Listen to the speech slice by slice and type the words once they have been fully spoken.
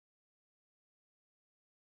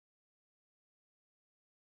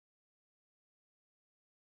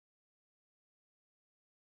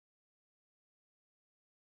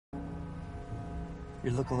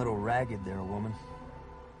You're looking a little ragged there, woman.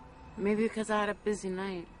 Maybe because I had a busy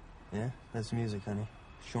night. Yeah, that's music, honey.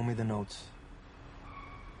 Show me the notes.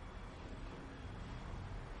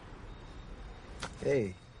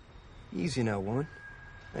 Hey, easy now, woman.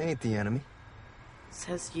 I ain't the enemy.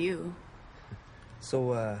 Says you.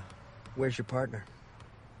 So, where's your partner?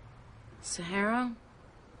 Sahara?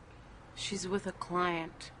 She's with a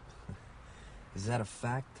client. Is that a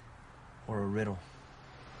fact or a riddle?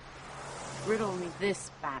 Riddle me this,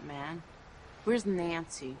 Batman. Where's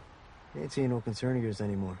Nancy? Nancy ain't no concern of yours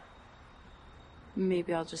anymore.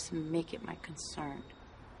 Maybe I'll just make it my concern.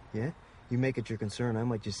 Yeah? You make it your concern, I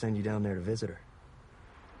might just send you down there to visit her.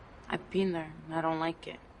 I've been there, and I don't like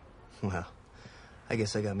it. Well, I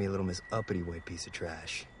guess I got me a little Miss Uppity white piece of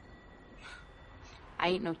trash. I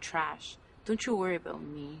ain't no trash. Don't you worry about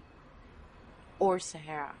me. Or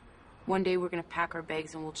Sahara. One day we're gonna pack our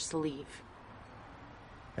bags and we'll just leave.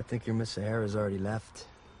 I think your Miss Sahara's already left.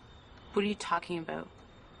 What are you talking about?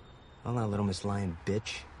 Well, now, little Miss Lion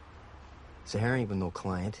bitch. Sahara ain't even no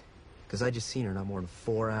client, because I just seen her not more than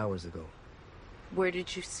 4 hours ago. Where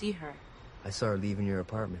did you see her? I saw her leaving your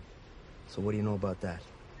apartment. So what do you know about that?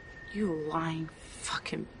 You lying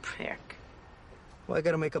fucking prick. Well, I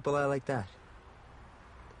gotta make up a lie like that.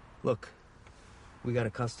 Look, we got a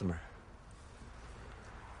customer.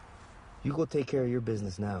 You go take care of your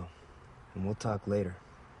business now, and we'll talk later.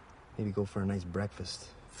 Maybe go for a nice breakfast.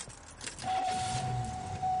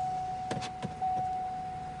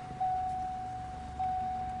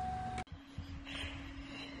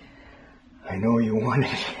 I know you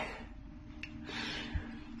wanted it.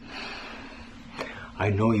 I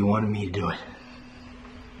know you wanted me to do it.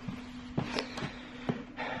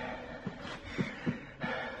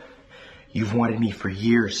 You've wanted me for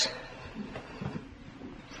years.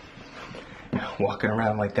 Walking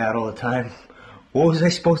around like that all the time. What was I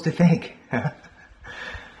supposed to think? Huh?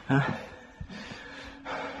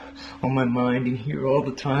 On my mind in here all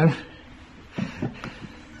the time.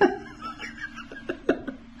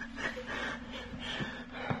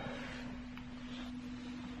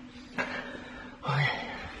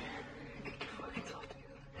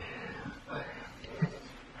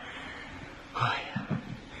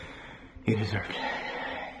 You deserved it.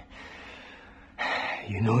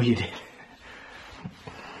 You know you did.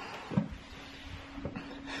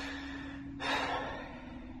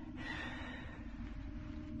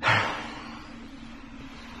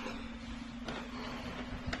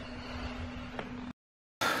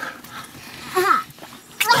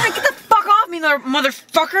 Get the fuck off me,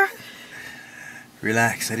 motherfucker!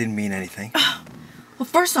 Relax, I didn't mean anything. Well,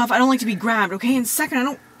 first off, I don't like to be grabbed, okay? And second, I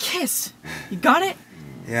don't kiss. You got it?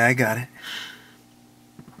 Yeah, I got it.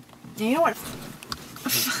 Yeah, you know what?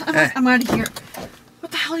 I'm out of here.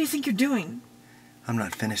 What the hell do you think you're doing? I'm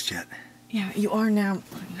not finished yet. Yeah, you are now.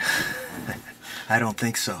 I don't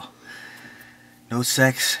think so. No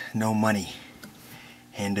sex, no money.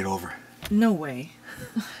 Hand it over. No way.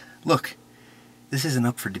 Look, this isn't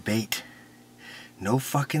up for debate. No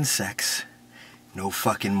fucking sex, no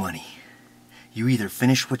fucking money. You either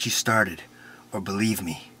finish what you started, or believe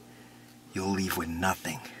me, you'll leave with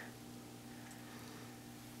nothing.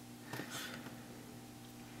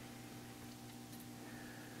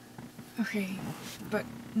 Okay, but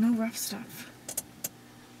no rough stuff.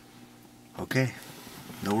 Okay,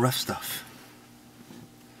 no rough stuff.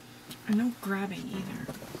 And no grabbing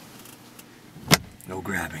either. No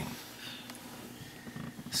grabbing.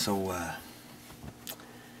 So,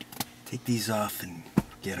 take these off and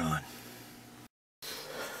get on.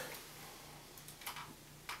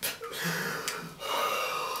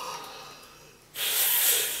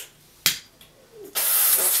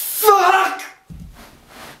 Fuck!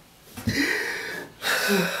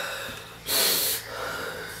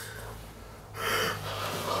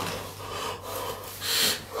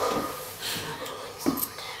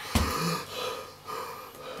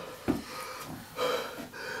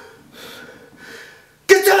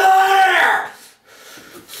 Get to the ladder!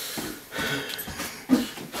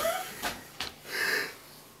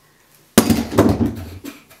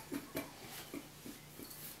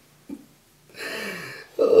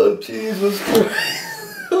 Oh, Jesus Christ.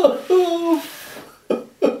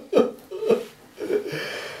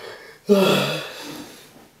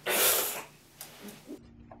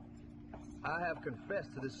 I have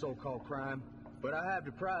confessed to this so-called crime, but I have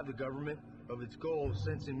deprived the government of its goal of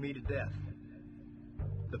sentencing me to death.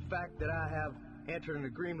 The fact that I have entered an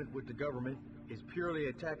agreement with the government is purely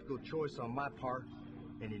a tactical choice on my part,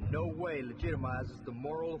 and in no way legitimizes the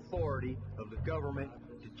moral authority of the government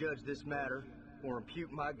to judge this matter or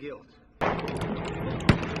impute my guilt.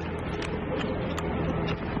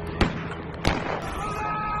 Hang